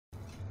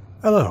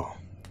Hello,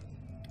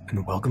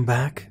 and welcome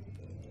back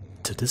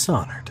to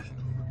Dishonored.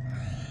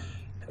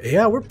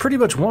 Yeah, we're pretty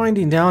much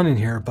winding down in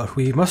here, but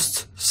we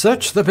must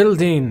search the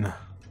building,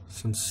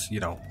 since,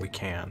 we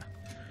can.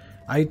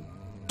 I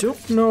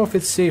don't know if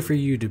it's safe for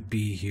you to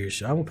be here,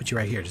 so I will put you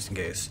right here just in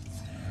case.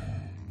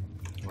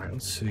 Alright,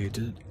 let's see.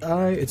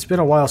 It's been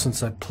a while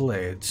since I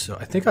played, so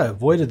I think I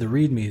avoided the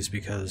readmes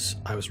because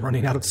I was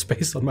running out of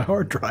space on my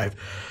hard drive.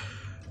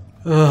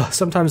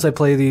 Sometimes I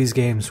play these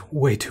games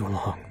way too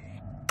long.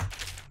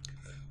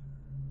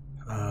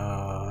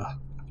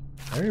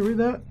 I already read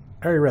that?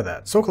 I already read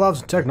that.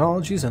 Sokolov's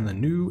Technologies and the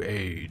New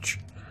Age.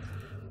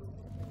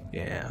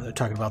 Yeah, they're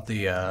talking about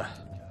the,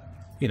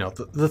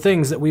 the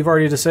things that we've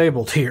already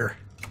disabled here.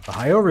 The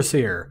High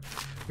Overseer.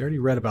 We already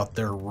read about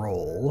their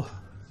role.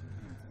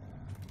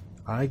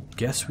 I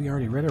guess we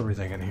already read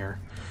everything in here.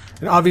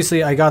 And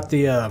obviously I got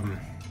the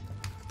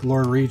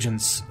Lord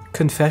Regent's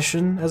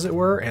confession, as it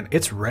were, and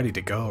it's ready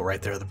to go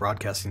right there, the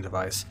broadcasting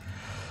device.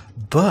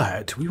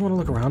 But we want to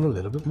look around a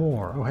little bit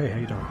more. Oh, hey, how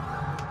you doing?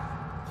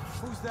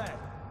 Who's that?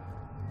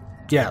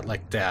 Yeah,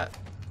 like that.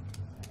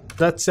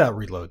 Let's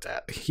reload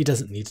that. He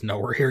doesn't need to know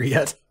we're here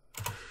yet.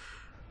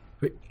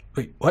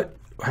 Wait, what?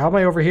 How am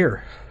I over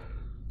here?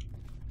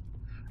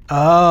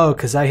 Oh,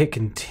 because I hit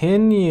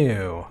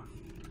continue.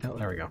 Oh,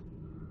 there we go.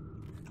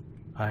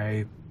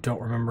 I don't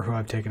remember who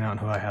I've taken out and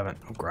who I haven't.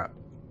 Oh, crap.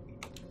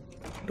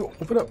 No,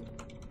 open up.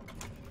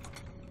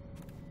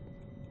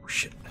 Oh,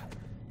 shit.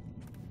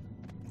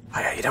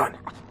 Hi, how you doing?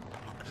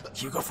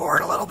 You go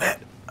forward a little bit.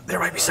 There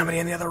might be somebody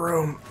in the other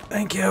room.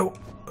 Thank you.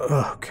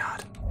 Oh,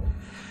 God.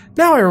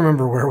 Now I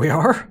remember where we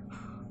are.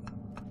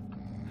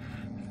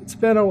 It's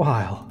been a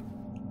while.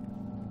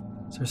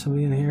 Is there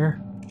somebody in here?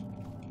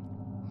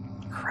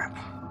 Crap.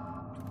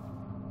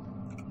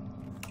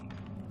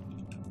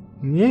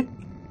 Yeah?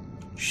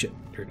 Shit,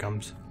 here it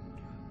comes.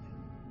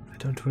 I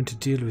don't want to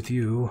deal with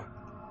you.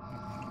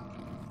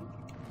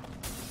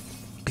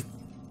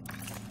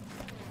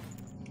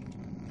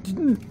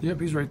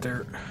 Yep, he's right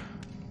there.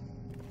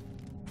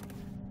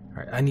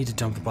 Alright, I need to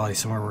dump the body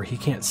somewhere where he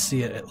can't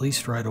see it, at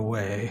least right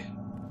away.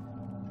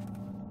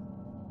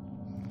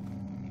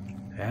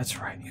 That's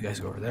right, you guys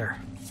go over there.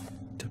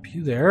 Dump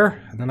you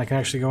there, and then I can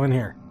actually go in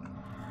here.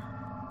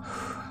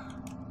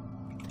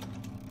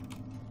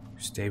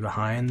 Stay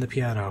behind the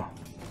piano.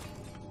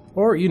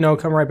 Or,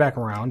 come right back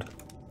around.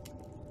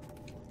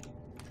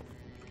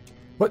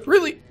 What,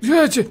 really?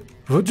 What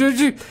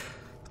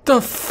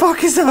the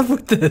fuck is up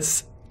with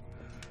this?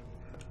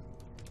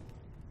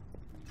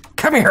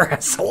 Come here,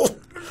 asshole!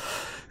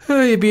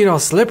 Oh, you being all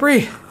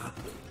slippery?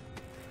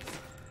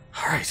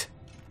 Alright.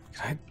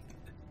 Can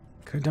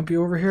I dump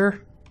you over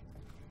here?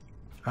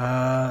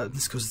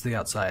 This goes to the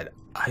outside.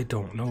 I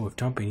don't know if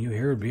dumping you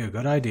here would be a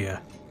good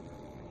idea.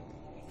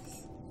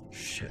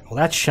 Shit. Well,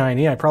 that's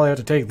shiny. I probably have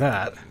to take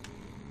that.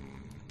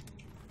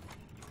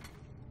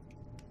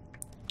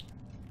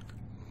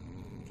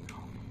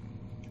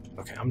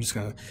 Okay, I'm just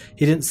gonna...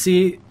 He didn't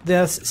see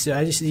this, so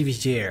I just leave it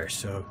here.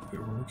 So,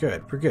 we're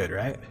good. We're good,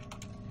 right?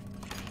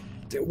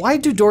 Why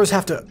do doors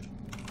have to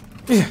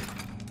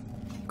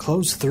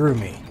close through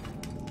me?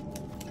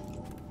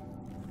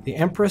 The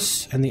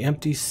Empress and the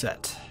empty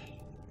set.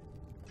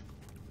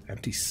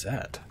 Empty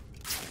set?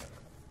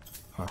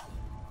 Huh.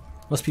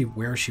 Must be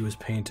where she was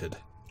painted.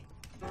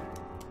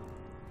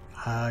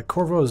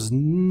 Corvo's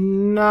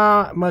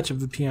not much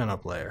of a piano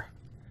player.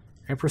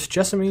 Empress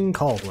Jessamine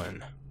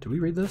Caldwin. Did we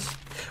read this?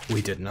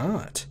 We did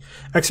not.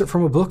 Excerpt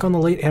from a book on the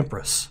late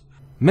Empress.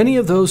 Many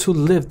of those who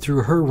lived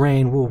through her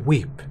reign will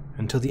weep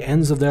until the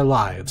ends of their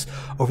lives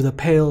over the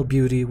pale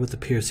beauty with the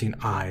piercing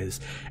eyes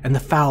and the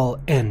foul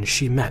end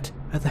she met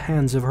at the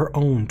hands of her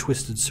own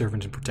twisted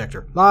servant and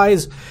protector.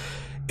 Lies!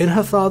 In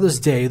her father's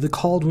day, the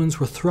Caldwins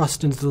were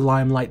thrust into the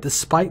limelight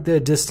despite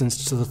their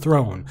distance to the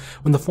throne,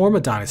 when the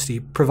former dynasty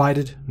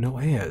provided no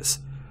heirs.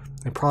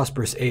 A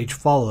prosperous age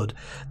followed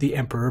the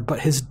emperor,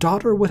 but his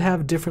daughter would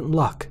have different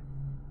luck.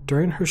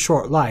 During her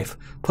short life,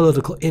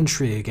 political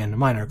intrigue and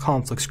minor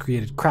conflicts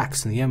created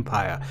cracks in the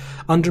empire,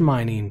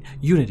 undermining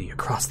unity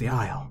across the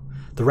Isle.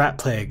 The rat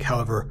plague,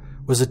 however,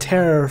 was a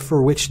terror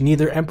for which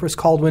neither Empress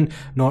Caldwin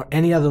nor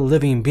any other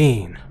living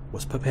being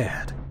was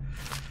prepared.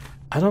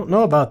 I don't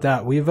know about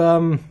that. We've,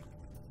 harp.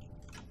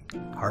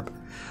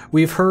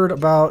 We've heard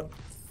about...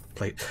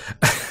 Plate.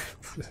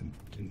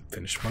 Didn't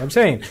finish what I'm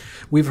saying.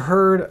 We've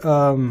heard,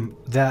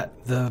 that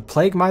the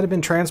plague might have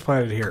been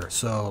transplanted here,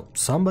 so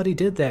somebody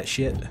did that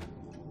shit.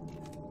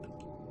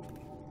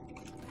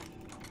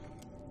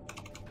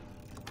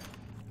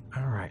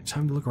 Alright,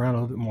 time to look around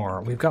a little bit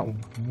more. We've got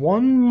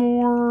one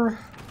more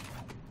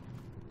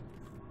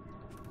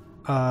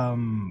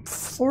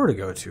floor to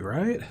go to,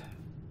 right?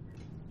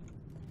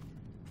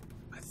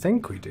 I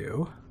think we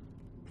do.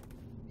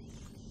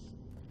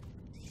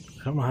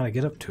 I don't know how to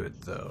get up to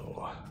it,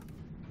 though.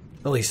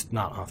 At least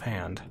not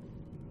offhand.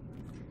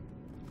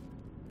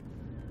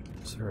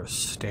 Is there a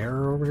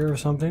stair over here or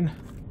something?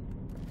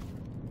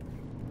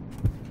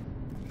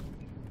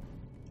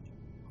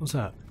 What's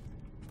that?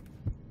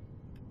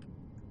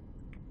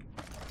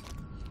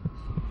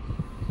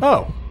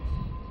 Oh.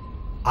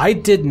 I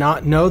did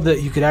not know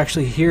that you could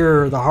actually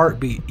hear the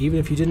heartbeat, even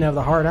if you didn't have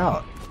the heart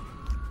out.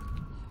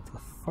 How the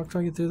fuck do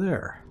I get through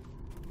there?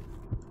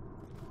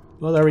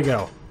 Well, there we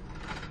go.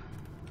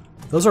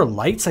 Those are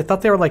lights? I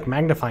thought they were like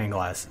magnifying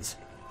glasses.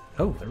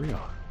 Oh, there we go.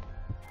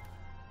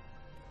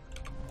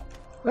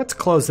 Let's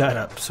close that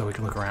up so we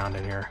can look around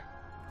in here.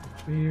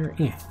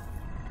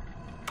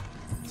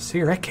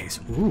 Cigarette case.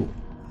 Ooh.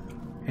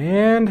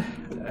 And...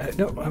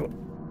 no.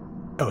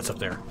 Oh, it's up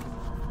there.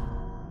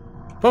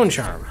 Bone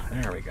charm.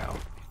 There we go.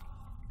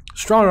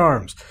 Strong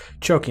arms.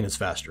 Choking is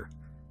faster.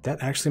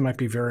 That actually might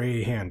be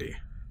very handy.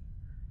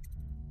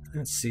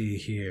 Let's see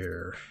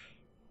here.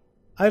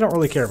 I don't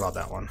really care about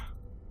that one.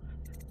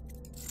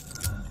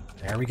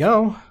 There we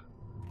go.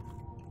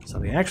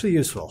 Something actually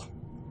useful.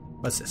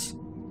 What's this?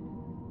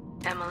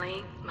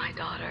 Emily, my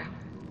daughter,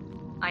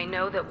 I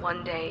know that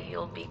one day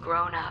you'll be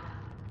grown up,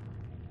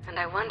 and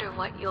I wonder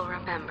what you'll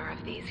remember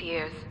of these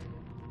years.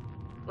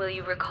 Will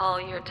you recall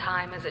your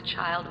time as a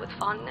child with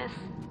fondness?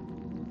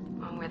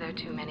 Or were there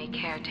too many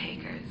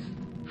caretakers,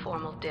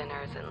 formal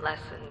dinners, and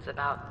lessons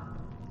about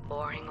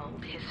boring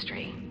old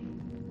history?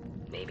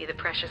 Maybe the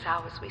precious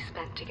hours we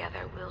spent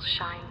together will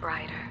shine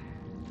brighter.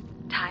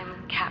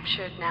 Time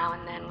captured now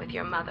and then with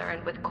your mother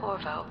and with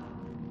Corvo,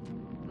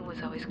 who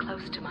was always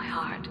close to my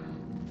heart.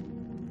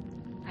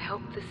 I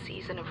hope the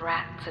season of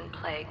rats and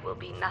plague will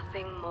be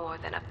nothing more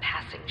than a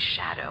passing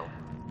shadow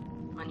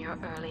on your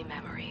early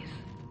memories.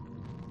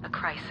 A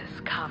crisis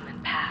come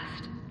and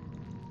past,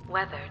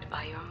 weathered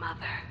by your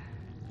mother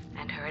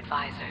and her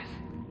advisors.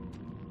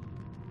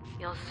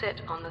 You'll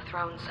sit on the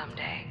throne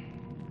someday,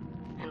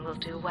 and will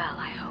do well,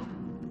 I hope.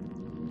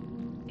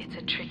 It's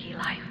a tricky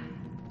life,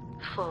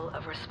 full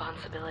of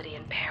responsibility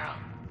and peril.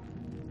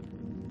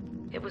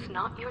 It was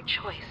not your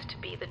choice to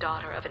be the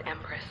daughter of an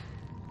empress,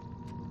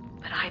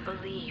 but I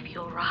believe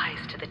you'll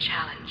rise to the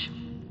challenge.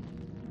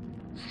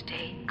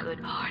 Stay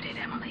good-hearted,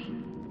 Emily.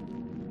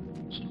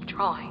 Keep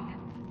drawing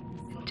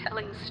and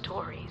telling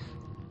stories,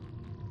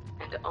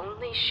 and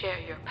only share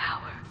your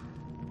power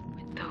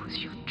with those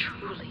you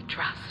truly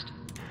trust.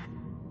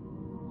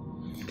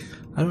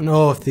 I don't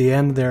know if the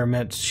end there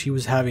meant she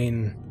was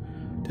having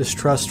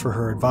distrust for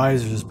her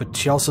advisors, but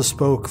she also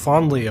spoke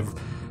fondly of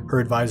her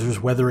advisors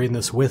weathering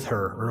this with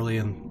her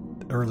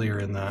earlier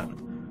in that.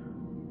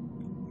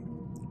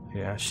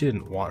 Yeah, she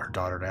didn't want her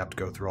daughter to have to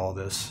go through all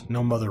this.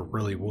 No mother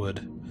really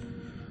would.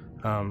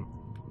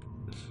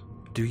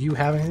 Do you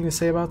have anything to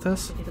say about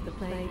this? If the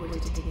plague were to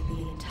take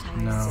the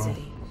entire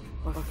city,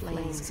 or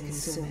flames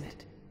consume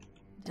it,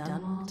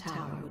 Dunwall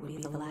Tower would be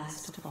the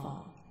last to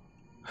fall.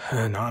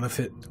 Not if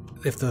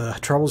the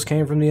troubles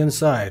came from the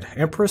inside.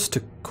 Empress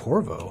to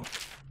Corvo.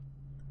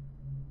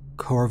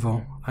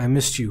 Corvo, I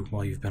missed you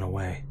while you've been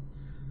away.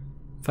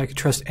 If I could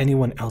trust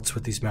anyone else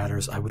with these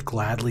matters, I would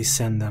gladly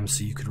send them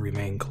so you could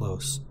remain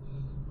close.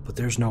 But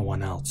there's no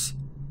one else.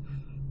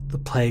 The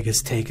plague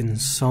has taken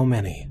so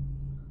many.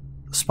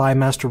 The spy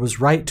master was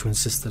right to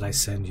insist that I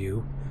send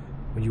you.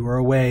 When you are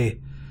away,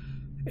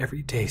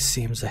 every day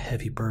seems a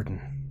heavy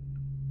burden.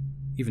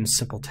 Even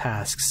simple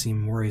tasks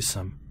seem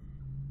worrisome.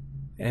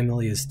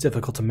 Emily is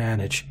difficult to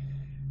manage,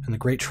 and the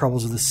great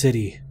troubles of the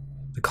city,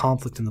 the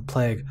conflict and the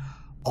plague,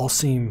 all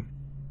seem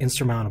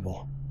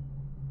insurmountable.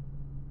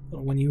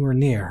 But when you are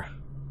near,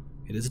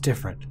 it is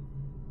different.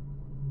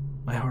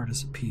 My heart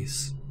is at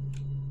peace.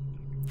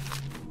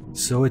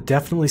 So it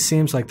definitely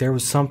seems like there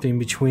was something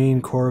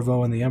between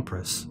Corvo and the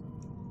Empress.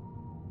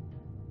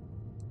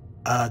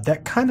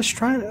 That kind of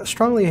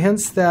strongly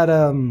hints that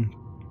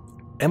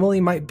Emily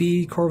might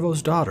be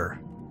Corvo's daughter.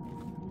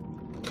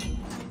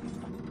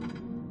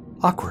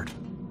 Awkward.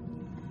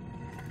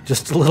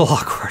 Just a little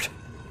awkward.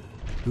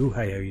 Ooh,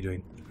 hey, how are you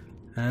doing?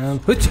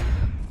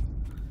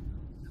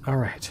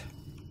 Alright.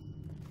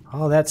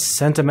 All that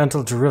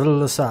sentimental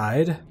drivel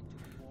aside,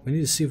 we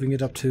need to see if we can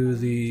get up to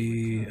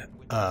the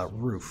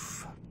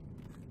roof.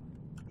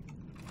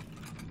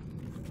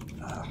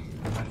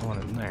 Not going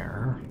in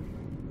there.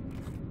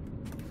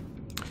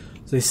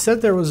 So they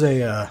said there was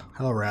a,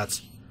 hello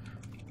rats.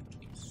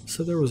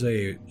 So there was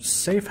a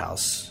safe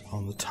house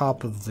on the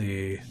top of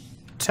the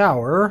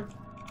tower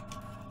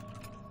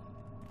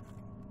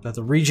that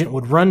the regent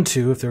would run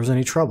to if there was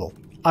any trouble.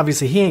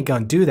 Obviously he ain't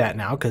gonna do that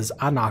now because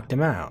I knocked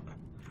him out.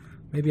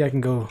 Maybe I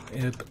can go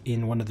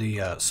in one of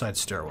the side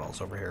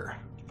stairwells over here.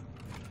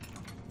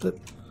 But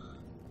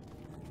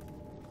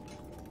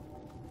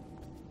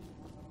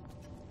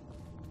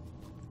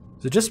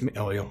is it just me?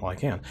 Oh, yeah, well, I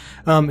can.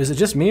 Is it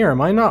just me, or am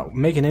I not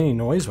making any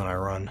noise when I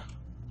run?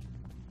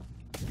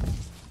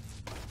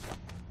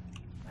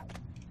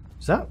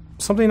 Is that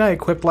something I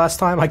equipped last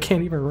time? I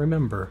can't even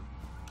remember.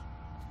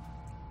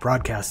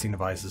 Broadcasting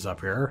devices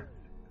up here.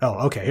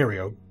 Oh, okay, here we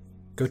go.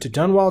 Go to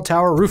Dunwall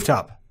Tower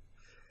rooftop.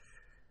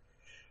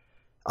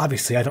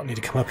 Obviously, I don't need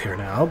to come up here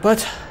now,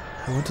 but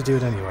I want to do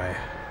it anyway.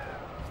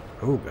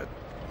 Oh, good.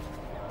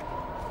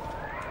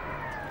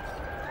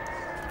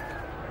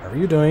 What are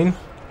you doing?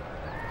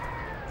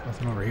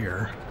 Nothing over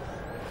here.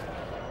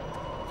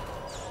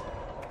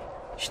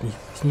 Sneak,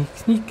 sneak,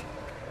 sneak.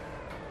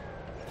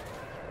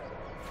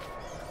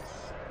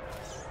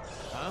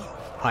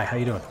 Hi, how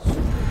you doing?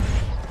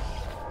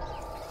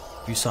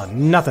 You saw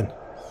nothing.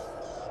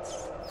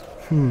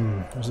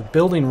 There's a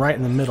building right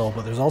in the middle,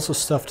 but there's also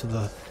stuff to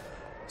the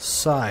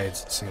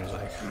sides, it seems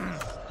like.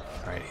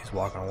 Alright, he's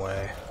walking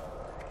away.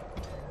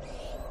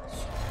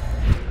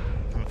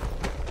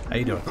 How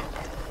you doing?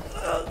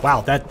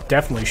 Wow, that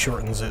definitely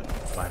shortens it.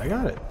 Fine, I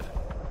got it.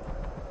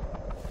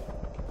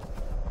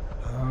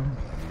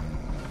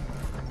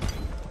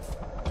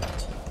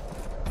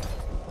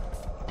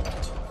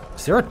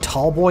 Is there a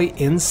tall boy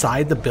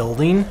inside the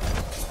building?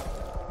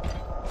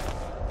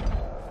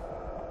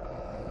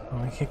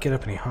 Oh, I can't get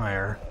up any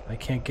higher. I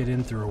can't get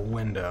in through a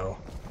window.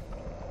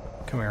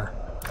 Come here.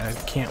 I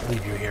can't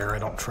leave you here. I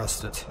don't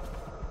trust it.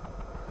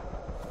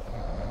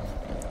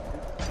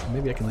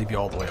 Maybe I can leave you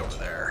all the way over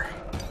there.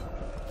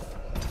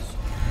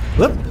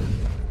 Whoop!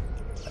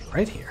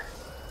 Right here.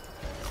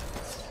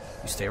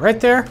 You stay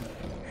right there,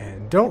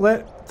 and don't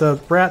let the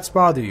rats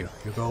bother you.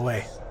 You go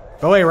away.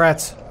 Go away,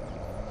 rats.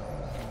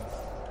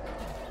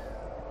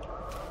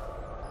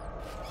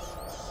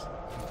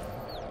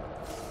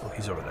 Oh,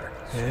 he's over there.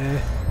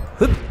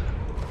 Whoop!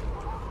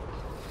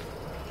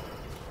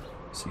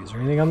 See, is there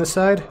anything on this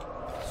side?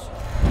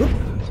 Whoop!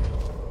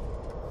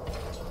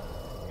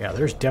 Yeah,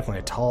 there's definitely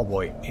a tall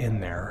boy in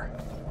there.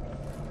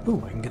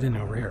 Ooh, I can get in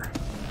over here.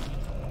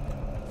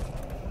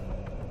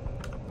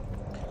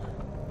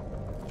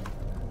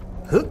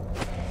 Huh.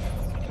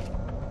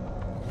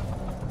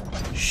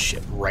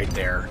 Shit, right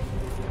there.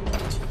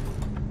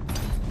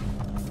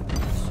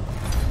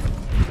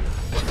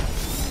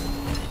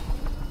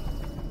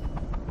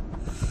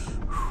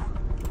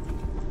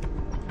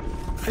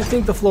 I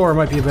think the floor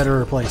might be a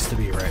better place to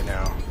be right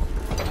now.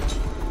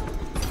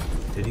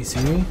 Did he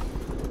see me?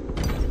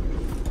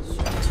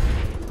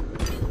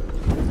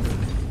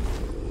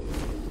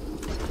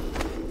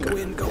 Go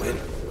in, go in.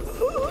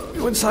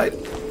 Go inside.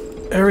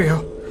 There we go.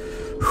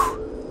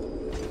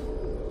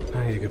 Whew.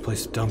 I need a good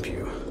place to dump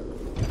you.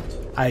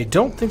 I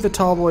don't think the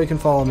tall boy can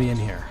follow me in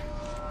here.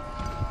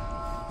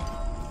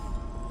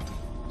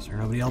 Is there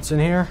nobody else in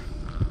here?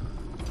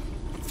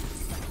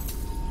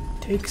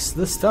 Takes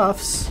the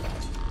stuffs.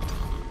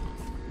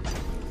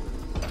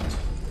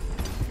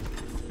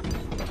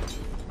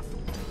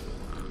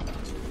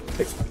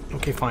 Hey,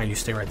 okay, fine, you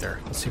stay right there.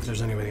 Let's see if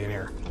there's anybody in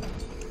here.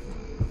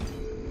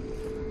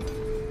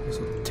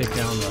 Take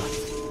down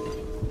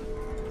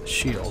the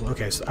shield.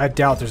 Okay, so I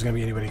doubt there's going to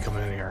be anybody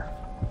coming in here.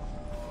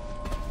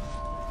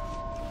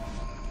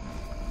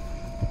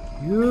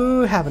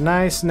 You have a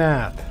nice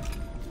nap,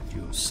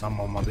 you son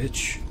of a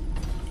bitch.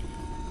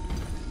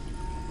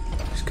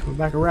 He's coming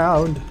back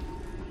around.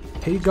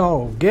 Here you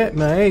go, get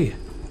me.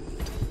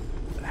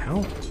 The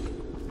hell?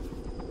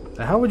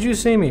 The hell would you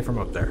see me from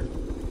up there?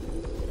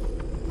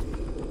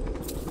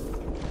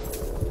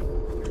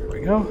 There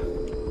we go.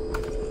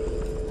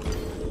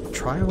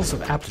 Trials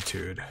of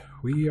Aptitude.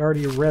 We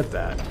already read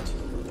that.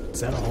 Is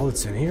that all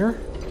that's in here?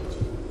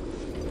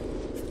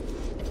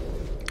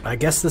 I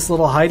guess this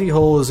little hidey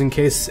hole is in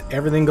case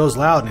everything goes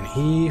loud and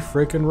he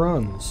frickin'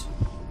 runs.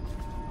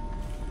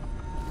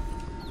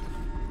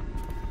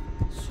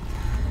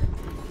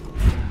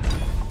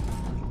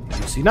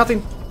 You see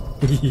nothing?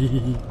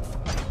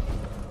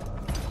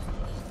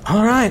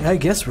 Alright, I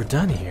guess we're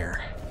done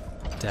here.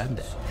 Time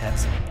to have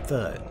some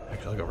fun.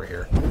 Actually, I'll go over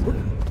here.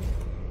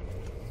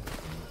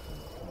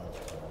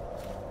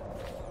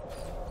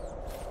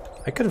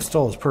 I could have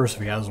stole his purse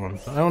if he has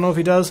one. I don't know if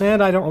he does,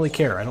 and I don't really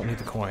care. I don't need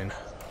the coin.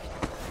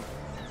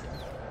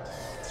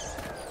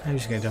 I'm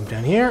just gonna dump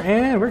down here,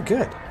 and we're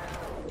good.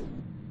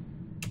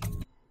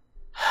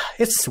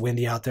 It's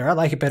windy out there. I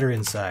like it better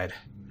inside,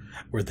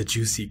 where the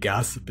juicy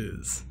gossip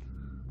is.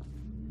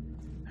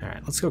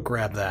 Alright, let's go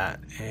grab that,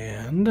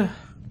 and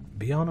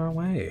be on our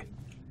way.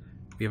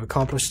 We have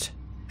accomplished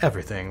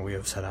everything we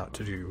have set out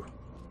to do.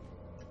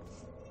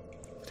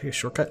 Take a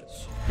shortcut.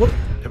 Whoop!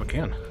 If I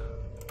can.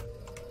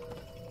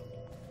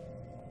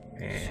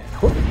 And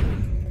whoop.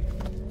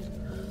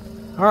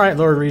 Alright,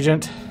 Lord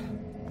Regent.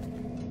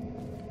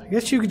 I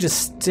guess you could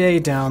just stay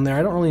down there.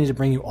 I don't really need to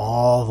bring you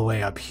all the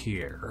way up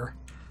here.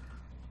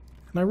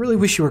 And I really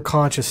wish you were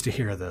conscious to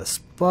hear this,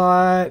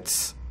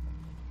 but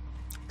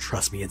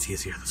trust me, it's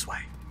easier this way.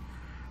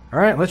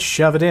 Alright, let's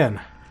shove it in.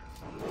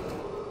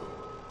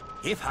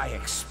 If I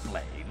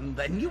explain,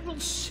 then you will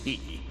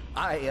see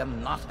I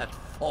am not at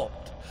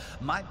fault.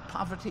 My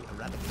poverty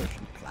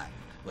eradication plan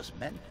was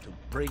meant to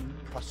bring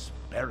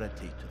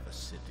prosperity to the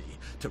city,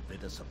 to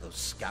rid us of those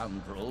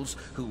scoundrels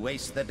who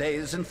waste their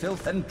days in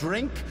filth and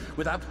drink,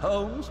 without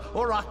homes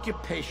or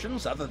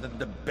occupations other than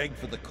to beg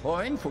for the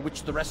coin for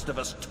which the rest of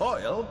us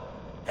toil.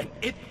 And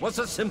it was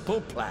a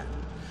simple plan.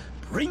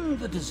 Bring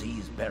the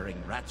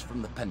disease-bearing rats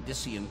from the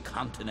Pandician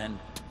continent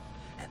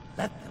and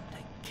let them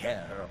take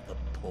care of the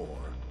poor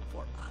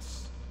for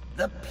us.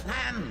 The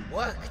plan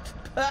worked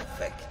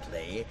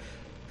perfectly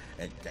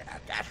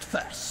at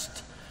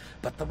first.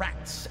 But the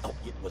rats, oh,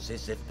 it was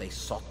as if they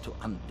sought to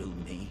undo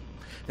me.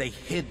 They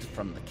hid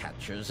from the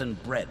catchers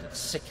and bred at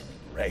sickening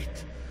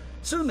rate.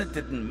 Soon it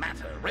didn't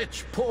matter.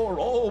 Rich, poor,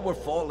 all were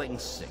falling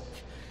sick.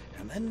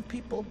 And then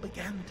people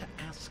began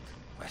to ask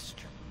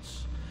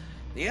questions.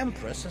 The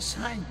Empress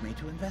assigned me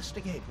to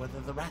investigate whether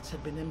the rats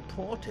had been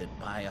imported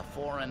by a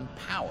foreign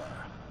power.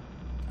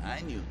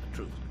 I knew the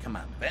truth would come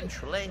out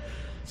eventually,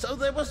 so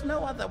there was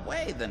no other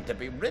way than to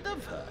be rid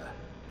of her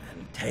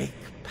and take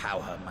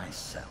power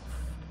myself.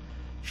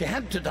 She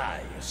had to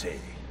die, you see.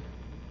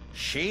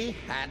 She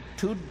had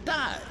to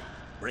die.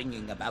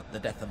 Bringing about the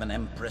death of an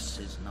Empress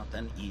is not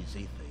an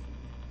easy thing.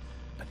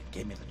 But it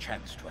gave me the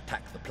chance to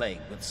attack the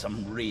plague with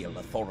some real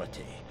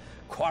authority.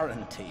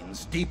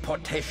 Quarantines,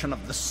 deportation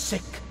of the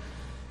sick.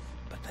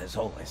 But there's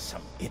always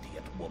some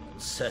idiot woman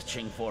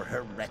searching for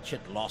her wretched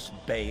lost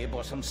babe,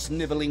 or some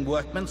sniveling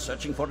workman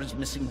searching for his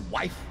missing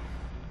wife.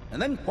 And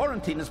then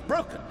quarantine is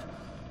broken.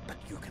 But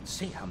you can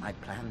see how my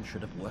plan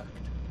should have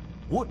worked.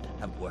 Would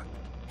have worked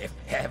if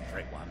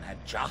everyone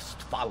had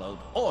just followed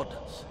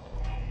orders.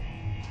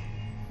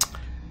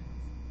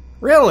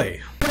 Really?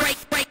 Break